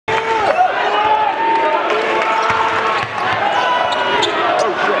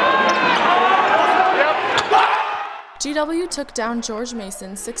GW took down George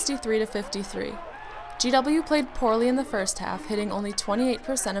Mason 63-53. GW played poorly in the first half, hitting only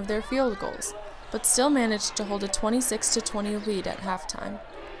 28% of their field goals, but still managed to hold a 26-20 lead at halftime.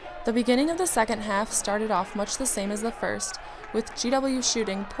 The beginning of the second half started off much the same as the first, with GW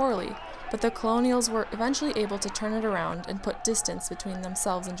shooting poorly, but the Colonials were eventually able to turn it around and put distance between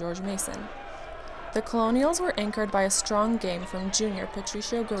themselves and George Mason. The Colonials were anchored by a strong game from junior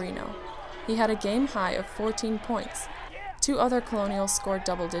Patricio Guarino. He had a game high of 14 points. Two other Colonials scored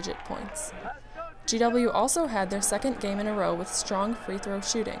double-digit points. GW also had their second game in a row with strong free throw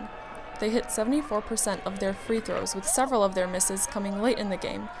shooting. They hit 74% of their free throws, with several of their misses coming late in the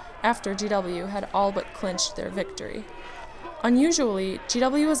game, after GW had all but clinched their victory. Unusually,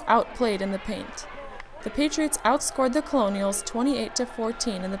 GW was outplayed in the paint. The Patriots outscored the Colonials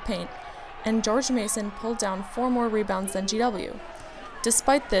 28-14 in the paint, and George Mason pulled down 4 more rebounds than GW.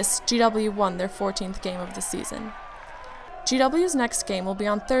 Despite this, GW won their 14th game of the season. GW's next game will be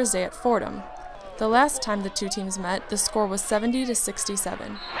on Thursday at Fordham. The last time the two teams met, the score was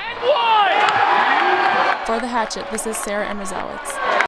 70-67. For The Hatchet, this is Sarah Emrazowitz.